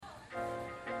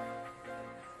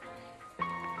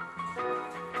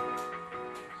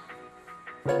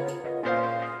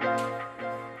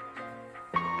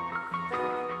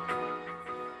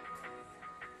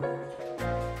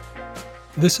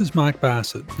This is Mike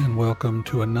Bassett, and welcome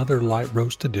to another light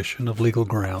roast edition of Legal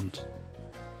Grounds.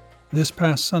 This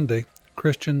past Sunday,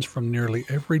 Christians from nearly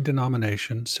every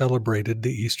denomination celebrated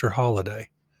the Easter holiday.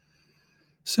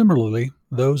 Similarly,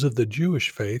 those of the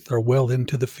Jewish faith are well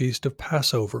into the feast of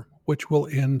Passover, which will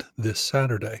end this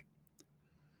Saturday.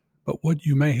 But what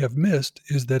you may have missed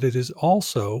is that it is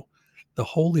also the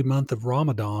holy month of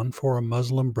Ramadan for our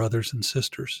Muslim brothers and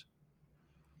sisters.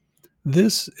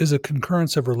 This is a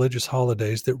concurrence of religious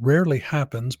holidays that rarely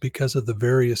happens because of the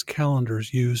various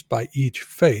calendars used by each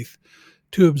faith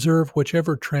to observe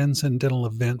whichever transcendental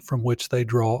event from which they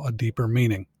draw a deeper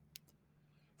meaning.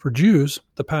 For Jews,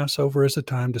 the Passover is a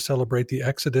time to celebrate the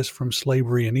exodus from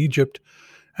slavery in Egypt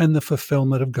and the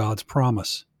fulfillment of God's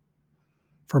promise.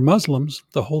 For Muslims,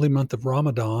 the holy month of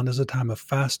Ramadan is a time of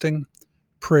fasting,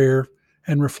 prayer,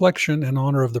 and reflection in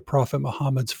honor of the Prophet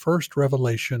Muhammad's first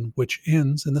revelation, which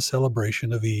ends in the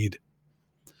celebration of Eid.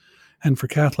 And for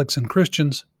Catholics and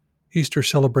Christians, Easter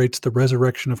celebrates the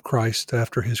resurrection of Christ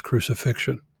after his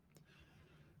crucifixion.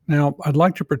 Now, I'd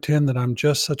like to pretend that I'm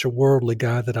just such a worldly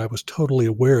guy that I was totally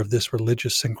aware of this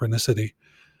religious synchronicity,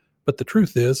 but the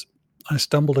truth is, I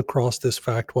stumbled across this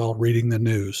fact while reading the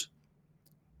news.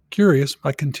 Curious,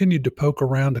 I continued to poke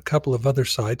around a couple of other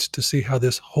sites to see how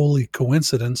this holy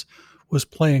coincidence was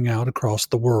playing out across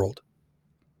the world.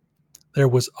 There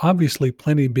was obviously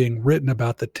plenty being written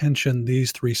about the tension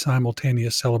these three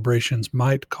simultaneous celebrations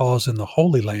might cause in the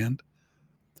Holy Land,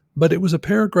 but it was a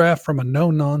paragraph from a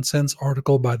no-nonsense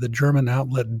article by the German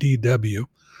outlet DW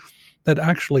that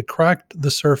actually cracked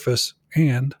the surface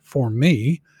and, for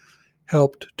me,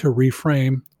 helped to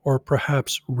reframe or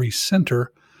perhaps recenter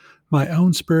my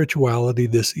own spirituality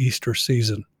this Easter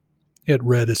season. It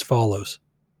read as follows.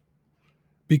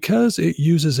 Because it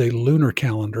uses a lunar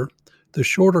calendar, the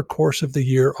shorter course of the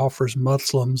year offers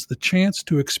Muslims the chance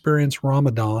to experience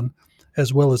Ramadan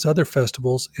as well as other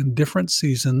festivals in different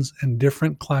seasons and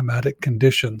different climatic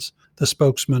conditions, the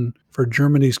spokesman for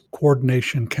Germany's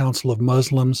Coordination Council of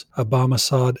Muslims,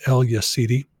 Abamasad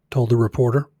El-Yazidi, told the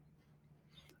reporter.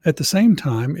 At the same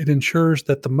time, it ensures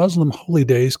that the Muslim holy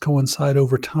days coincide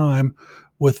over time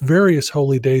with various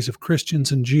holy days of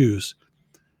Christians and Jews.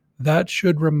 That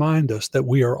should remind us that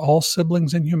we are all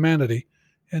siblings in humanity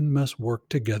and must work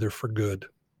together for good.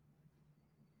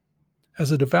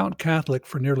 As a devout Catholic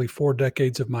for nearly 4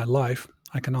 decades of my life,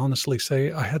 I can honestly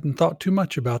say I hadn't thought too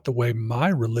much about the way my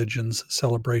religion's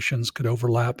celebrations could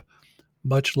overlap,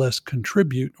 much less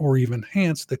contribute or even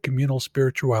enhance the communal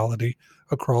spirituality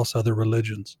across other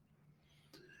religions.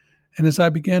 And as I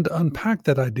began to unpack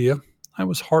that idea, I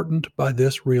was heartened by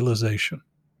this realization.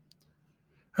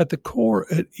 At the core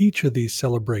at each of these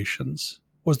celebrations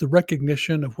was the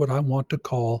recognition of what I want to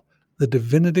call the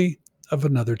divinity of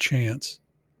another chance.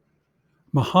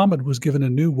 Muhammad was given a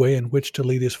new way in which to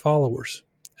lead his followers,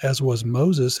 as was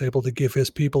Moses able to give his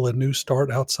people a new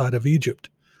start outside of Egypt.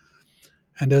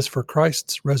 And as for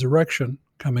Christ's resurrection,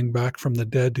 coming back from the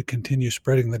dead to continue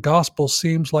spreading the gospel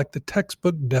seems like the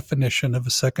textbook definition of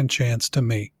a second chance to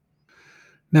me.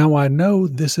 Now, I know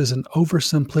this is an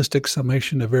oversimplistic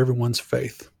summation of everyone's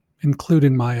faith,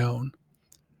 including my own,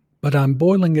 but I'm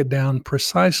boiling it down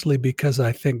precisely because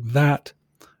I think that,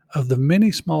 of the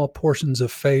many small portions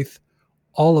of faith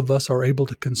all of us are able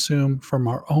to consume from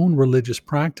our own religious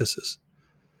practices,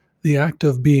 the act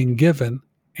of being given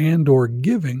and or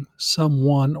giving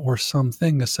someone or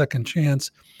something a second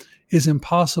chance is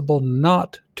impossible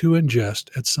not to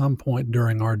ingest at some point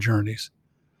during our journeys.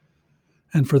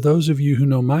 And for those of you who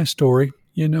know my story,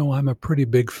 you know I'm a pretty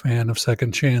big fan of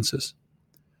second chances.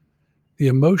 The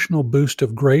emotional boost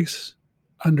of grace,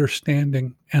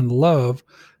 understanding, and love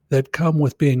that come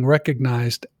with being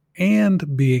recognized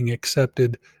and being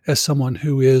accepted as someone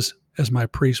who is, as my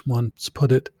priest once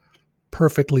put it,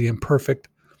 perfectly imperfect,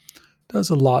 does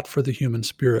a lot for the human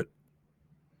spirit.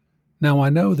 Now, I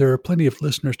know there are plenty of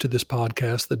listeners to this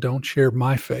podcast that don't share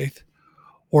my faith,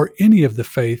 or any of the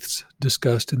faiths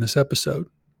discussed in this episode.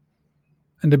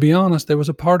 And to be honest, there was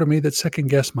a part of me that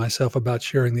second-guessed myself about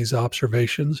sharing these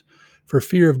observations for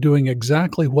fear of doing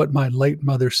exactly what my late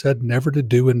mother said never to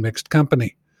do in mixed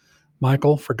company.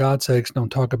 Michael, for God's sakes, don't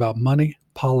talk about money,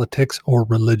 politics, or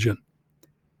religion.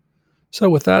 So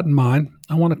with that in mind,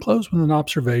 I want to close with an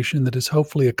observation that is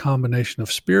hopefully a combination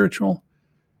of spiritual,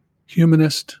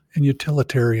 humanist, and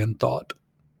utilitarian thought.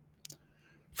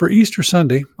 For Easter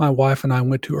Sunday, my wife and I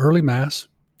went to early Mass,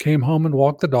 came home and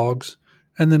walked the dogs,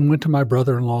 and then went to my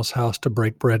brother-in-law's house to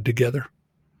break bread together.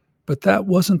 But that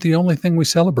wasn't the only thing we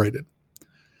celebrated.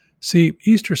 See,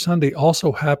 Easter Sunday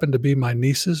also happened to be my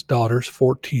niece's daughter's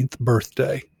 14th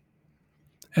birthday.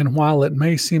 And while it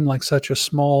may seem like such a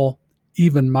small,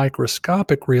 even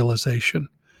microscopic realization,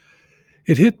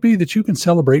 it hit me that you can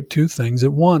celebrate two things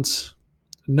at once.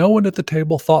 No one at the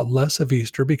table thought less of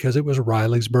Easter because it was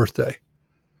Riley's birthday,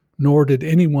 nor did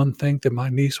anyone think that my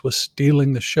niece was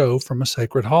stealing the show from a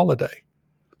sacred holiday.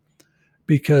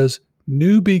 Because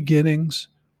new beginnings,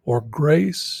 or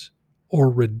grace, or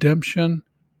redemption,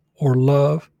 or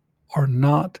love are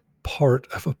not part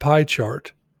of a pie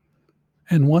chart.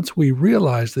 And once we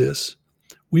realize this,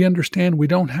 we understand we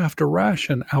don't have to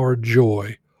ration our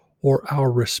joy or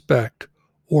our respect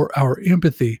or our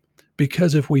empathy,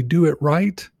 because if we do it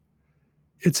right,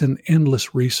 it's an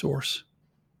endless resource.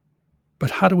 But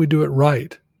how do we do it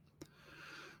right?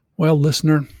 Well,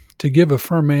 listener, to give a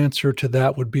firm answer to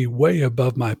that would be way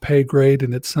above my pay grade,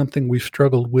 and it's something we've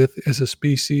struggled with as a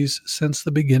species since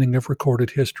the beginning of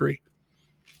recorded history.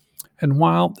 And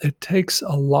while it takes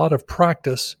a lot of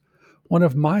practice, one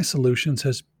of my solutions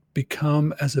has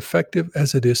become as effective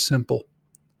as it is simple.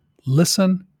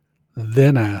 Listen,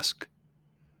 then ask.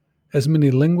 As many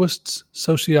linguists,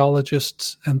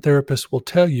 sociologists, and therapists will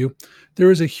tell you, there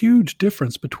is a huge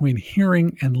difference between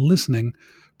hearing and listening,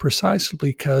 precisely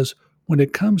because when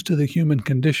it comes to the human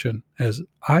condition, as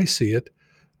I see it,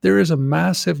 there is a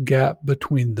massive gap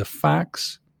between the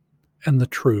facts and the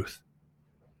truth.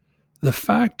 The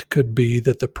fact could be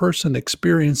that the person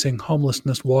experiencing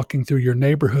homelessness walking through your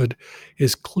neighborhood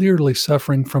is clearly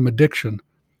suffering from addiction,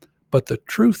 but the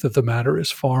truth of the matter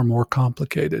is far more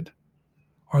complicated.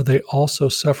 Are they also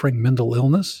suffering mental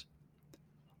illness?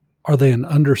 Are they an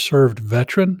underserved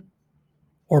veteran?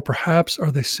 Or perhaps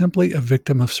are they simply a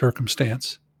victim of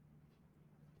circumstance?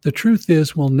 The truth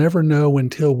is, we'll never know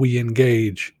until we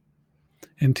engage,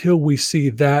 until we see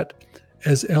that,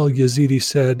 as El Yazidi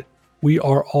said, we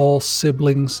are all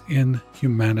siblings in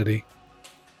humanity.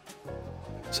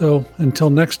 So until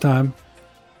next time,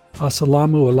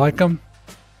 assalamu alaikum,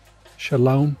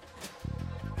 shalom,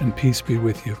 and peace be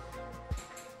with you.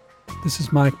 This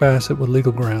is Mike Bassett with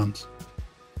Legal Grounds.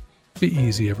 Be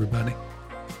easy, everybody.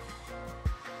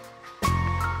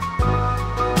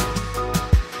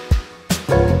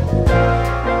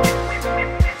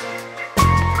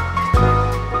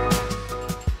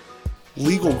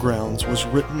 Legal Grounds was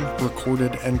written,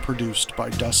 recorded, and produced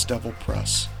by Dust Devil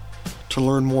Press. To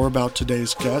learn more about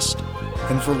today's guest,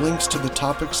 and for links to the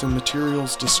topics and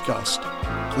materials discussed,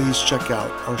 please check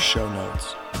out our show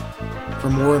notes. For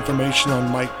more information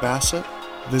on Mike Bassett,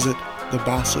 visit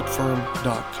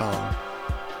thebassettfirm.com.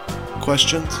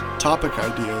 Questions, topic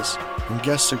ideas, and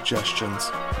guest suggestions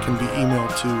can be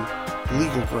emailed to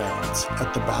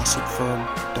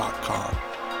legalgrounds@thebassettfirm.com.